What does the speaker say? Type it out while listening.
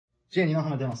Jan, you know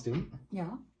I'm a dental student. Yeah.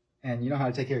 And you know how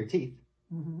to take care of your teeth.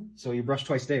 Mm-hmm. So you brush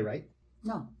twice a day, right?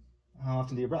 No. How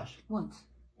often do you brush? Once.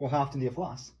 Well, how often do you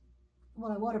floss?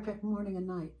 Well, I water pick morning and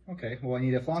night. Okay, well, I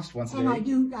need to floss once a day.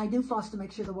 And I do floss to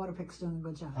make sure the water pick's doing a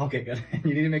good job. Okay, good.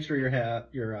 You need to make sure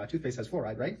your toothpaste has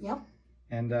fluoride, right? Yep.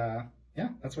 And yeah,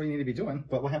 that's what you need to be doing.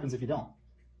 But what happens if you don't?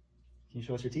 Can you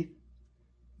show us your teeth?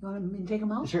 You want me to take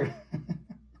them out? Sure.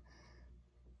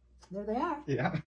 There they are. Yeah.